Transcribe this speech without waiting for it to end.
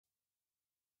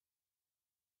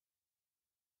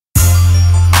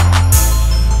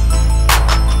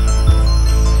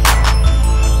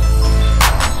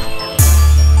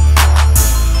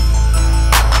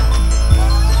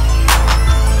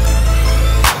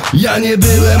Ja nie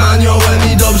byłem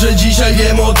aniołem i dobrze dzisiaj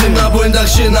wiem o tym. Na błędach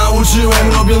się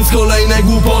nauczyłem, robiąc kolejne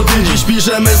głupoty. Dziś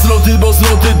piszemy zwroty, bo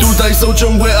zwroty tutaj są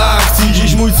ciągłe akcji.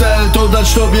 Dziś mój cel to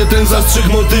dać tobie ten zastrzyk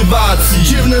motywacji.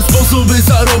 Dziwne sposoby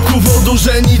zarobków,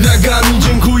 odurzeni dragami.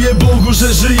 Dziękuję Bogu,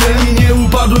 że żyję i nie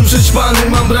upadłem przećpany.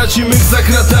 Mam braci mych za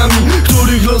kratami,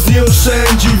 których los nie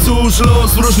oszczędził. Cóż,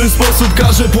 los w różny sposób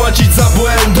każe płacić za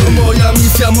błędy. To moja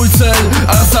misja, mój cel,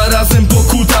 a zarazem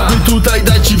pokuta. By tutaj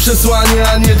dać ci przesłanie,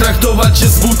 a nie traktować cię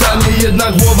z buta. Nie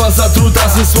jedna głowa zatruta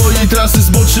ze swojej trasy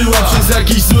zboczyła. Przez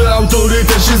jakiś zły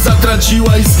autorytet się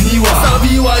zatraciła i zgniła.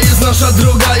 Zawiła jest nasza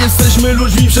droga, jesteśmy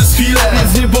ludźmi przez chwilę.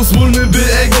 Więc nie pozwólmy,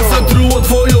 by ego zatruło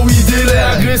twoją idylę.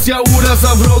 Agresja,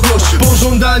 uraza, wrogość,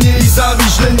 pożądanie i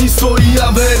zawiść, lenistwo i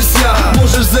awersja.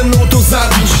 Możesz ze mną to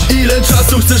zabić. Ile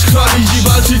czasu chcesz chwalić i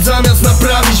walczyć zamiast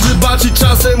naprawić? Wybaczyć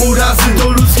czasem urazy to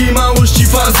ludzkiej małości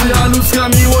fazy. A ludzka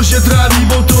miłość się trawi,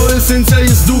 bo to esencja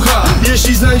jest ducha.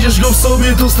 Jeśli znajdziesz go w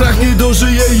sobie, to strach nie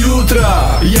dożyje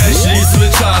jutra. Jeśli zły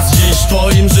czas dziś w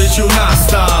twoim życiu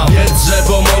nastał, wiedz, że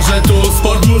pomoże tu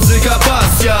sport, muzyka,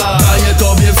 pasja. Daję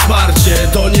tobie wsparcie,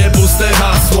 to nie puste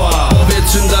hasła.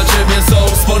 Powiedz, czym dla ciebie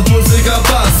są sport, muzyka,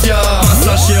 pasja.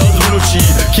 Masa się odwróci,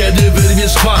 kiedy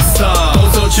wyrwiesz chwasta.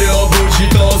 To co cię obudzi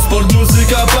to sport,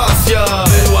 muzyka, pasja.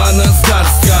 Była nas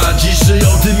garstka, dziś żyją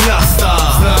tym miasta.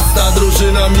 Wzrasta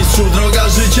drużyna mistrzów, droga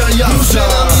życia jasna.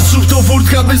 Drużyna mistrzów to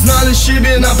furtka, by znaleźć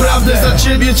siebie naprawdę. Za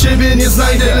ciebie nie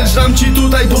znajdę, lecz dam ci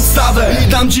tutaj podstawę i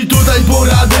dam ci tutaj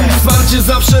poradę. Wsparcie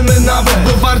zawsze my nawet,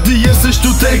 bo warty jesteś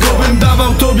tu tego, bym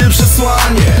dawał tobie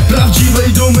przesłanie. Prawdziwej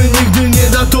dumy nigdy nie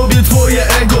da tobie twoje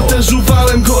ego. Też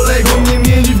ufałem kolegom, nie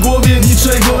mieli w głowie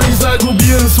niczego i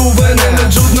zagubiłem słowenę,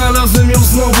 lecz odnalazłem ją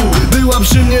znowu. Była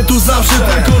przy mnie tu zawsze,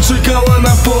 tylko czekała na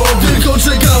powód. Tylko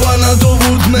czekała na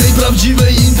dowód mej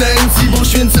prawdziwej intencji.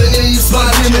 Poświęcenie i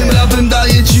wsparcie mym rapem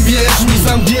daje ci, wierz mi.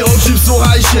 Zamknij oczy,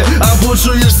 wsłuchaj się, a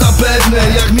poczujesz zapewne,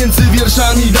 jak między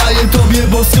wierszami daję tobie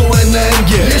boską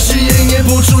energię. Jeśli jej nie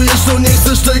poczujesz, to nie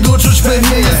chcesz tego czuć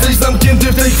pewnie. Jesteś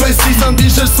zamknięty w tej kwestii, sam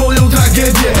piszesz swoją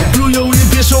tragedię. Plują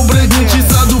i pieszą brednie ci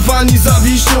zadufani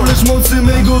zawiścią, lecz mocy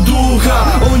mego ducha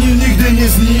oni nigdy nie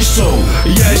zniszczą.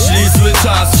 Jeśli zły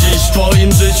czas dziś w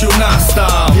twoim życiu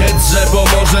nastał, wiedz, że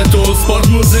pomoże tu sport,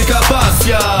 muzyka,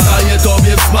 pasja. Daję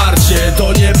tobie wsparcie,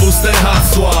 to nie puste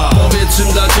hasła. Powiedz,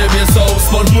 czym dla ciebie są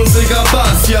sport, muzyka,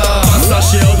 pasja. Masa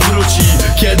się odwróci,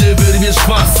 kiedy wyrwiesz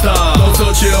chwasta. To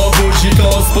co cię obudzi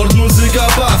to sport, muzyka,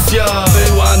 pasja.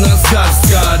 Była nas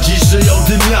garstka, dziś żyją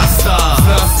tym miasta.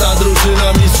 Wzrasta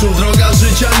drużyna mistrzów, droga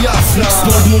życia jasna.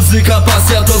 Sport, muzyka,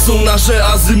 pasja to są nasze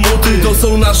azymuty, to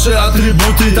są nasze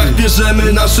atrybuty. Tak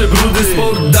bierzemy nasze brudy.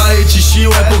 Sport daje ci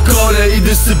siłę, pokorę i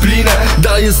dyscyplinę.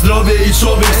 Daje zdrowie i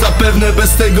człowiek zapewne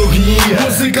bez tego gnije.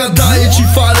 Muzyka daje ci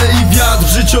falę i wiatr w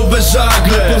życiowe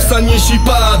żagle. Powstań jeśli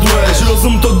padłeś,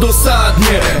 rozum to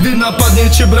dosadnie. Gdy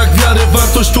napadnie cię brak wiary,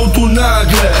 wartość to tu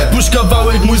nagle. Puść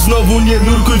kawałek mój znowu, nie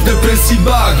nurkuj w depresji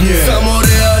bagnie.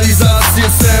 Samorealizację,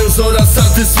 sens oraz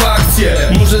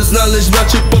satysfakcję możesz znaleźć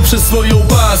bracie poprzez swoją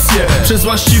pasję. Przez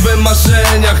właściwe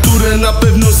marzenia, które na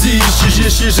pewno ziścisz.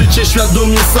 Jeśli życie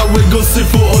świadomie z całego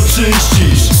syfu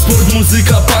oczyścisz. Sport,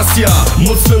 muzyka, pasja,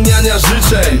 moc spełniania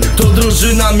życzeń. To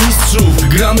drużyna mistrzów,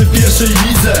 gramy w pierwszej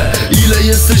lidze. Ile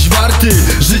jesteś warty,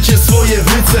 życie swoje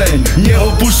wyceń. Nie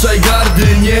opuszczaj gardy,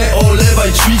 nie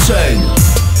olewaj ćwiczeń.